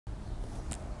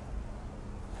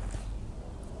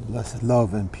Blessed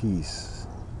love and peace.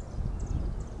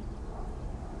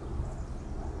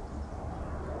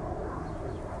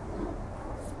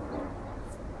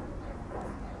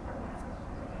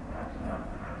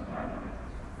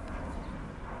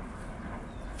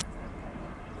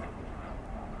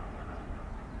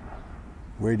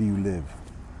 Where do you live?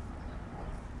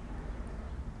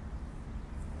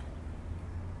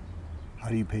 How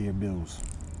do you pay your bills?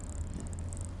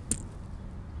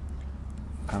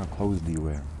 What kind of clothes do you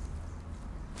wear?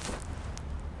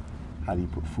 How do you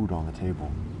put food on the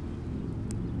table?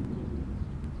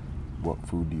 What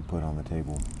food do you put on the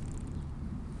table?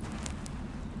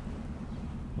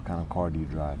 What kind of car do you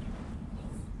drive?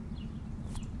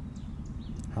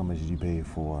 How much do you pay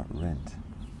for rent,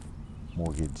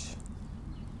 mortgage?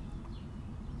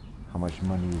 How much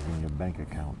money is in your bank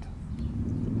account?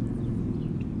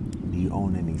 Do you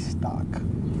own any stock?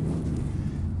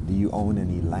 Do you own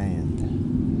any land?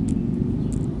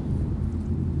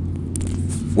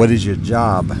 What is your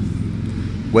job?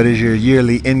 What is your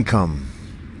yearly income?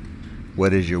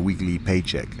 What is your weekly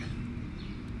paycheck?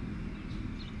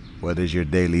 What is your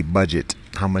daily budget?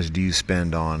 How much do you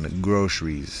spend on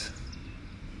groceries?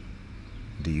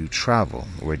 Do you travel?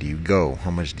 Where do you go?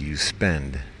 How much do you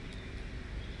spend?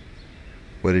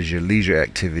 What is your leisure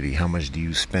activity? How much do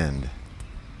you spend?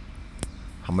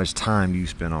 How much time do you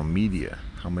spend on media?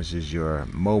 How much is your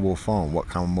mobile phone? What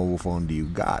kind of mobile phone do you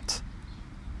got?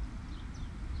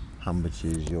 How much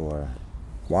is your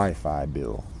Wi-Fi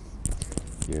bill?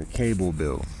 Your cable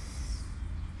bill?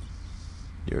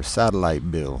 Your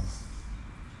satellite bill?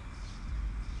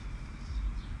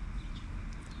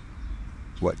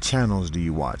 What channels do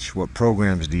you watch? What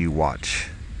programs do you watch?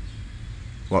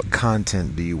 What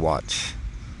content do you watch?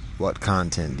 What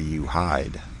content do you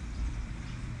hide?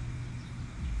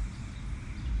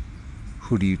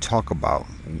 Who do you talk about?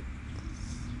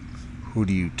 Who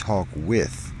do you talk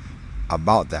with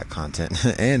about that content?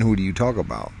 And who do you talk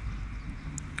about?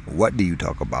 What do you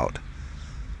talk about?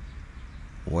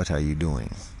 What are you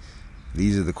doing?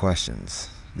 These are the questions.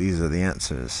 These are the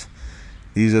answers.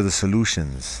 These are the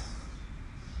solutions.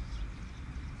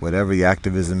 Whatever the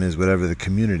activism is, whatever the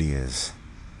community is,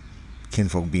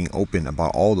 kinfolk being open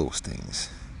about all those things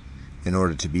in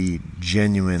order to be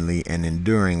genuinely and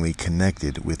enduringly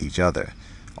connected with each other.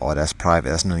 Oh, that's private.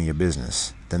 That's none of your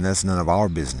business. Then that's none of our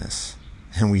business.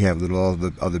 And we have little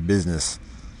other business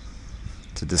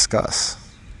to discuss.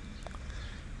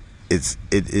 It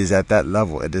is at that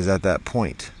level. It is at that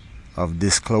point of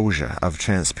disclosure, of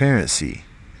transparency.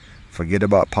 Forget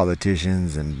about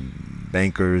politicians and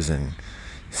bankers and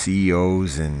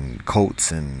CEOs and coats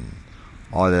and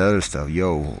all that other stuff.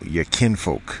 Yo, your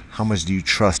kinfolk, how much do you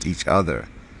trust each other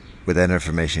with that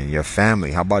information? Your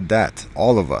family, how about that?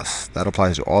 All of us. That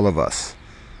applies to all of us.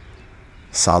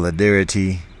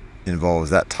 Solidarity involves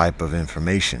that type of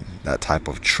information, that type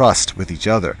of trust with each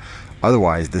other.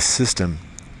 Otherwise, the system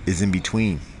is in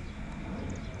between.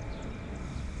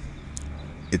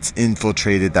 It's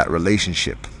infiltrated that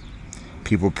relationship.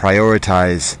 People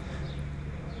prioritize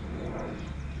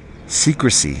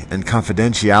secrecy and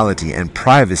confidentiality and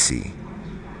privacy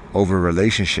over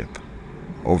relationship,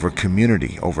 over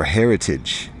community, over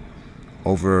heritage,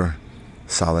 over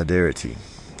solidarity.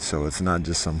 So it's not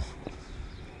just some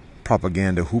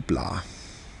propaganda hoopla.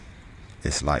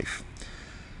 It's life.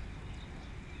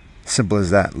 Simple as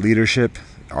that. Leadership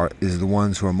is the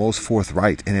ones who are most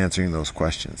forthright in answering those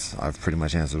questions. I've pretty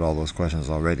much answered all those questions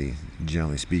already,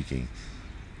 generally speaking.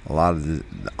 A lot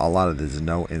of this is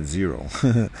no and zero.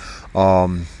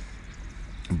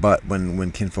 But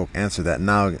when kinfolk answer that,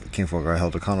 now kinfolk are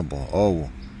held accountable.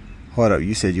 Oh, hold up,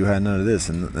 you said you had none of this,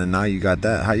 and now you got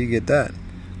that. How you get that?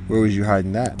 Where was you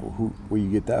hiding that? Where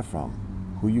you get that from?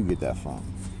 Who you get that from?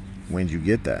 When did you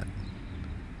get that?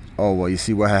 Oh, well, you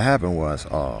see what had happened was,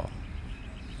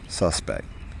 suspect.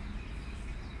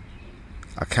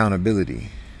 Accountability.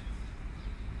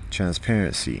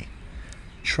 Transparency.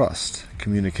 Trust,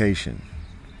 communication,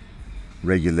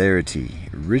 regularity,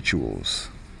 rituals,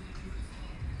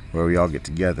 where we all get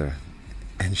together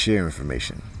and share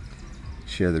information,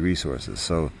 share the resources.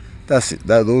 So that's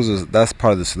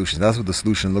part of the solution. That's what the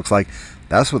solution looks like.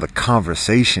 That's what the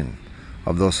conversation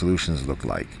of those solutions look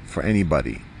like for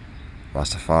anybody: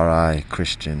 Rastafari,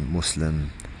 Christian,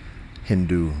 Muslim,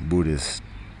 Hindu, Buddhist,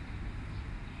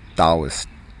 Taoist,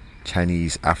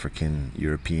 Chinese, African,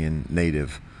 European,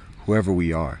 Native. Whoever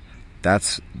we are,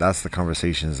 that's the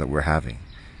conversations that we're having,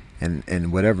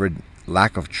 and whatever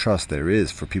lack of trust there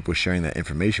is for people sharing that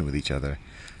information with each other,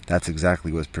 that's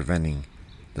exactly what's preventing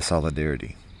the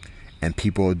solidarity. And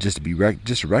people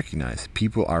just recognize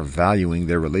people are valuing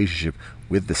their relationship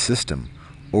with the system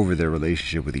over their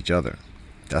relationship with each other.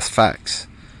 That's facts.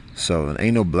 So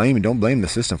ain't no blaming. Don't blame the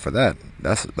system for that.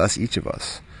 That's each of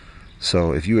us.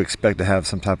 So if you expect to have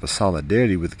some type of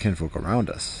solidarity with the kinfolk around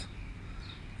us,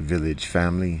 village,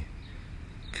 family,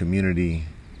 community,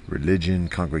 religion,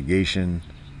 congregation,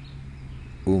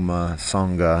 ummah,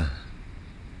 sangha,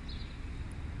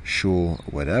 shul,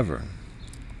 whatever,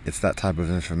 it's that type of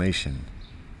information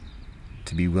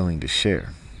to be willing to share.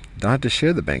 Don't have to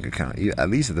share the bank account. At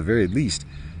least, at the very least,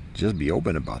 just be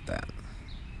open about that.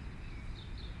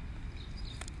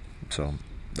 So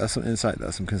that's some insight,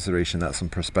 that's some consideration, that's some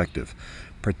perspective,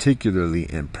 particularly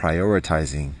in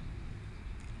prioritizing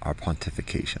our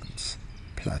pontifications.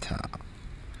 Plata.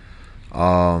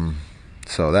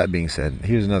 So that being said,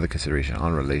 here's another consideration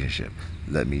on relationship.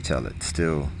 Let me tell it.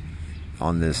 Still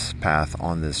on this path,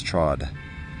 on this trod,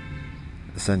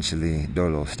 essentially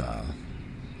Dolo style,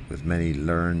 with many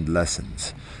learned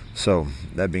lessons. So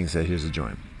that being said, here's the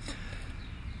joint.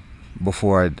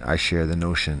 Before I share the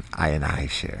notion, I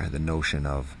share the notion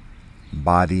of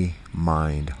body,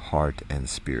 mind, heart, and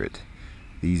spirit.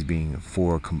 These being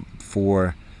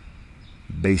four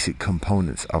basic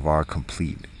components of our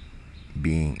complete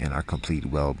being and our complete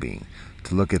well-being.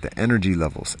 To look at the energy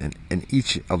levels in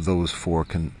each of those four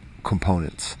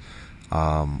components,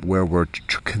 where we're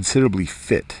considerably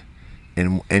fit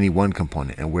in any one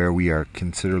component, and where we are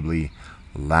considerably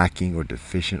lacking or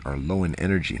deficient or low in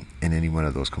energy in any one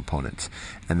of those components,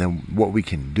 and then what we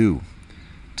can do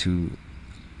to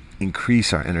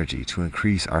increase our energy, to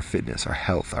increase our fitness, our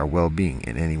health, our well-being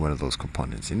in any one of those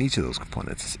components. And each of those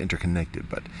components is interconnected,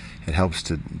 but it helps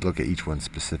to look at each one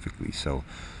specifically. So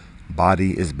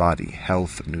body is body,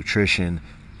 health, nutrition,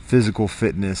 physical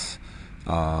fitness,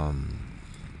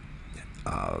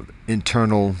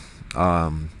 internal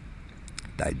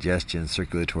digestion,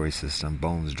 circulatory system,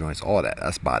 bones, joints, all that.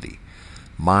 That's body.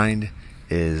 Mind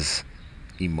is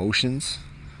emotions,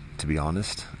 to be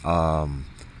honest.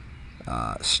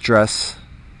 Stress,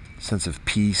 sense of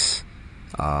peace,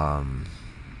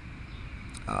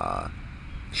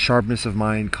 sharpness of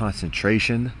mind,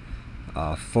 concentration,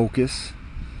 focus,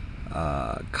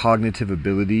 cognitive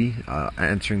ability,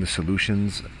 answering the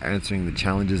solutions, answering the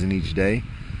challenges in each day.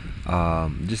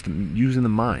 Just using the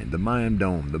mind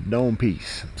dome, the dome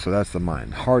piece. So that's the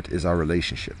mind. Heart is our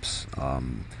relationships,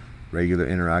 regular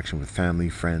interaction with family,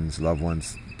 friends, loved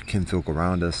ones, kinfolk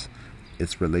around us.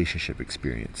 It's relationship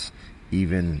experience,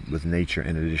 even with nature,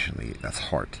 and additionally, that's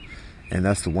heart. And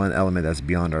that's the one element that's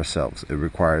beyond ourselves. It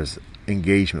requires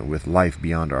engagement with life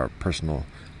beyond our personal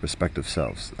respective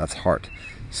selves. That's heart.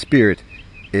 Spirit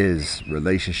is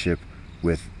relationship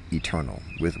with eternal,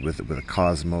 with the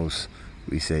cosmos.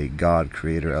 We say God,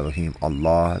 Creator, Elohim,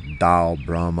 Allah, Tao,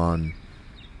 Brahman,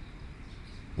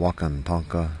 Wakan,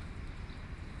 Tonka.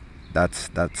 That's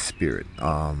spirit.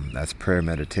 That's prayer,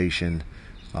 meditation,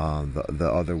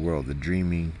 the other world, the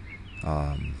dreaming,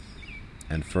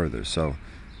 and further. So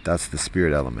that's the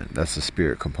spirit element. That's the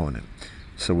spirit component.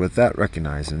 So with that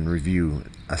recognized and review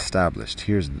established,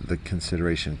 here's the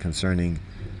consideration concerning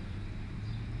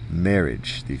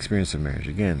marriage, the experience of marriage.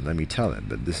 Again, let me tell it,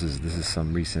 but this is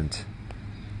some recent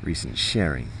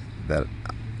sharing that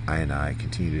I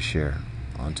continue to share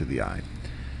onto the eye.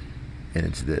 And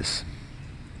it's this.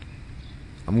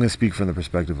 I'm going to speak from the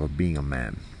perspective of being a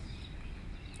man.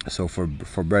 So for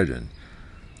brethren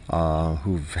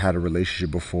who've had a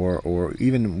relationship before, or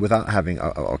even without having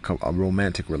a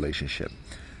romantic relationship,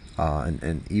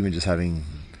 and even just having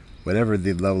whatever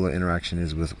the level of interaction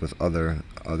is with other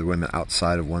women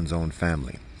outside of one's own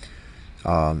family,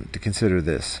 to consider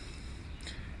this,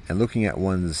 and looking at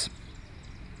one's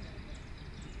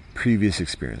previous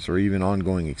experience or even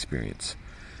ongoing experience,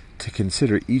 to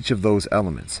consider each of those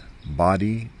elements: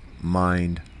 body,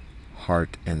 mind,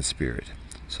 heart, and spirit.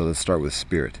 So let's start with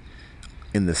spirit.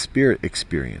 In the spirit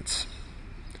experience,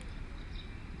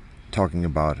 talking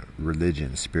about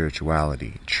religion,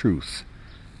 spirituality, truth,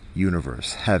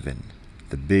 universe, heaven,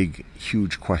 the big,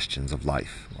 huge questions of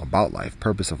life, about life,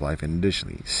 purpose of life, and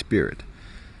additionally, spirit.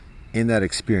 In that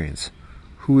experience,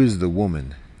 who is the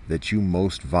woman that you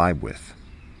most vibe with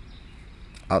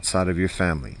outside of your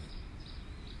family?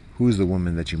 Who is the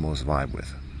woman that you most vibe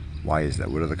with? Why is that?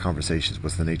 What are the conversations?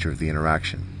 What's the nature of the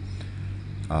interaction?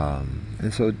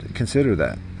 And so consider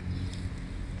that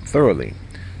thoroughly,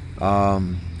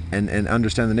 and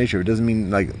understand the nature. It doesn't mean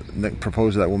like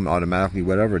propose to that woman automatically,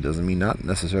 whatever. It doesn't mean not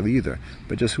necessarily either,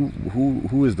 but just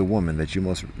who is the woman that you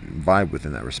most vibe with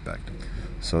in that respect.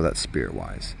 So that's spirit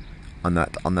wise, on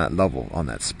that level, on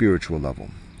that spiritual level.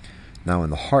 Now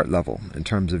in the heart level, in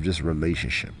terms of just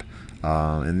relationship,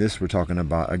 in this we're talking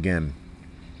about again,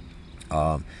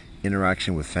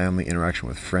 interaction with family, interaction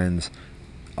with friends,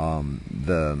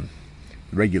 the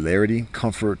regularity,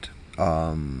 comfort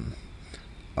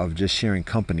of just sharing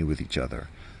company with each other,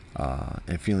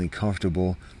 and feeling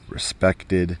comfortable,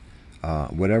 respected,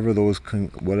 whatever those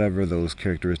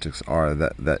characteristics are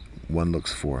that one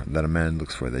looks for, that a man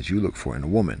looks for, that you look for in a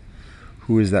woman.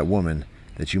 Who is that woman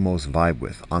that you most vibe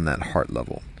with on that heart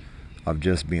level of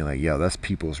just being like, yo, that's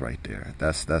people's right there.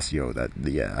 That's I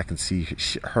can see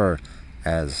her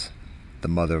as the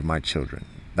mother of my children.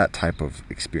 That type of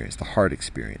experience, the heart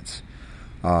experience.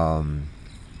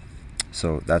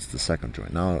 So that's the second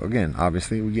joint. Now, again,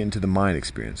 obviously, we get into the mind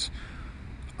experience.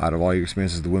 Out of all your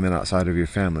experiences, the women outside of your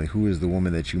family, who is the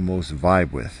woman that you most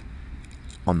vibe with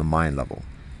on the mind level?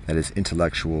 That is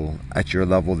intellectual, at your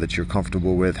level, that you're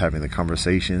comfortable with, having the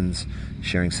conversations,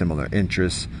 sharing similar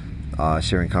interests,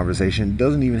 sharing conversation.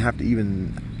 Doesn't even have to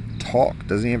even talk,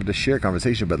 doesn't even have to share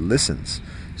conversation, but listens,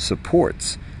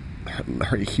 supports,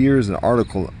 hears an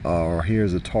article or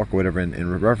hears a talk or whatever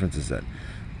and references it.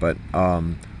 But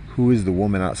who is the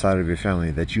woman outside of your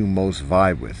family that you most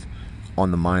vibe with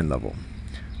on the mind level?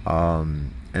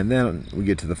 And then we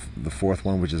get to the fourth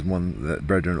one, which is one that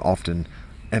brethren often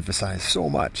emphasize so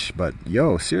much. But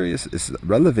serious, it's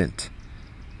relevant.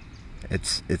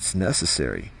 It's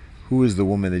necessary. Who is the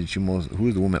woman who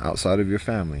is the woman outside of your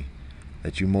family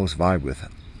that you most vibe with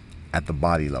at the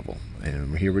body level?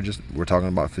 And here we're talking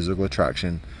about physical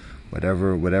attraction,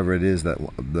 whatever it is that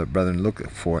the brethren look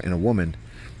for in a woman,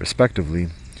 respectively.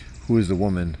 Who is the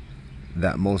woman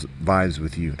that most vibes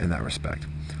with you in that respect?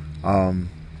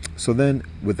 So then,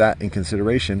 with that in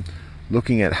consideration,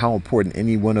 looking at how important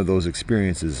any one of those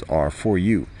experiences are for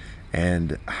you,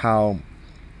 and how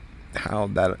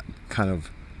that kind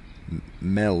of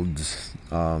melds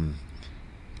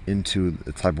into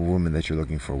the type of woman that you're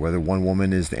looking for. Whether one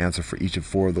woman is the answer for each of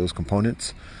four of those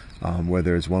components,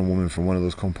 whether it's one woman for one of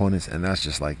those components, and that's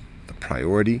just like the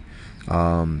priority.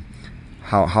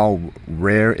 How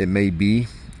rare it may be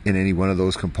in any one of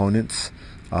those components.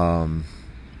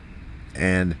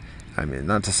 And I mean,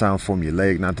 not to sound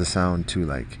formulaic, not to sound too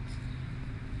like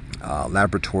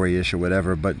laboratory-ish or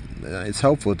whatever, but it's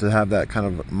helpful to have that kind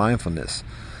of mindfulness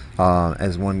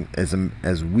as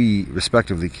we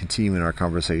respectively continue in our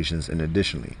conversations and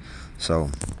additionally.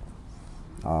 So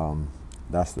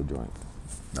that's the joint.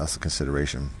 That's the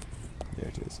consideration. There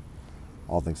it is.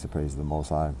 All things to praise the Most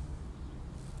High.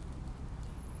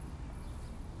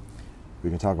 We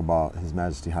can talk about His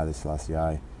Majesty Haile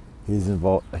Selassie. His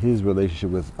relationship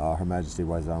with Her Majesty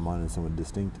Waisaman is somewhat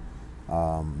distinct.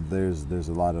 There's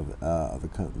a lot of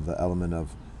the element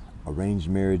of arranged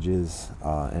marriages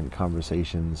and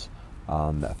conversations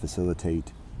that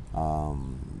facilitate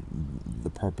the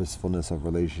purposefulness of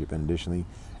relationship, and additionally,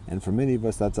 and for many of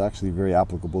us, that's actually very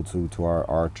applicable to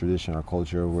our tradition, our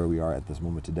culture, where we are at this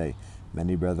moment today.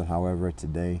 Many brethren, however,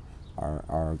 today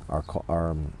are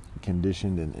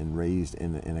conditioned and raised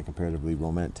in a comparatively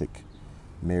romantic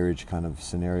marriage kind of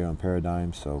scenario and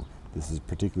paradigm. So this is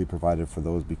particularly provided for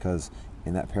those because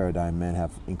in that paradigm, men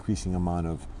have increasing amount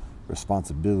of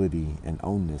responsibility and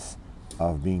onus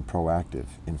of being proactive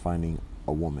in finding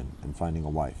a woman and finding a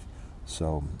wife.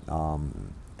 So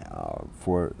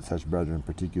for such brethren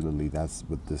particularly, that's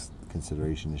what this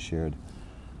consideration is shared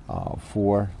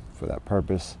for that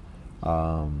purpose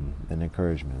and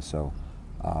encouragement. So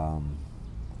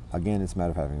again, it's a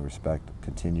matter of having respect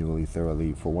continually,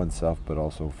 thoroughly for oneself, but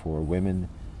also for women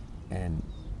and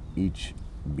each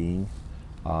being.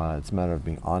 It's a matter of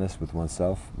being honest with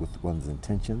oneself, with one's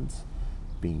intentions,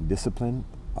 being disciplined.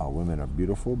 Women are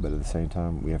beautiful, but at the same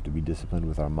time, we have to be disciplined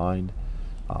with our mind,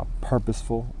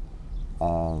 purposeful,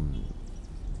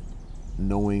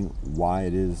 knowing why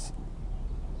it is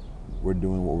we're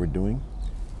doing what we're doing,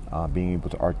 being able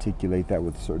to articulate that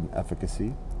with a certain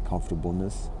efficacy,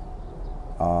 comfortableness,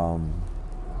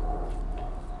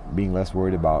 being less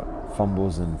worried about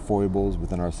fumbles and foibles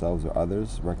within ourselves or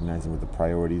others, recognizing what the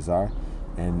priorities are,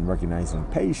 and recognizing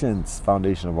patience,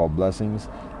 foundation of all blessings.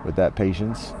 With that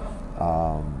patience,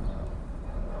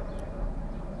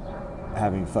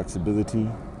 having flexibility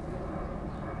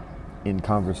in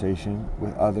conversation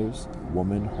with others,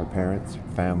 woman, her parents,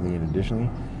 family, and additionally,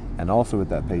 and also with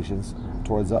that patience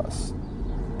towards us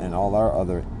and all our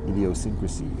other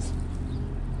idiosyncrasies.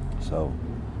 So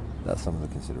that's some of the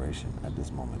consideration at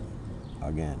this moment.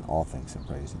 Again, all thanks and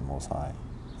praise to the Most High,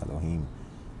 Elohim,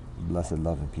 blessed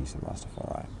love and peace of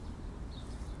Rastafari.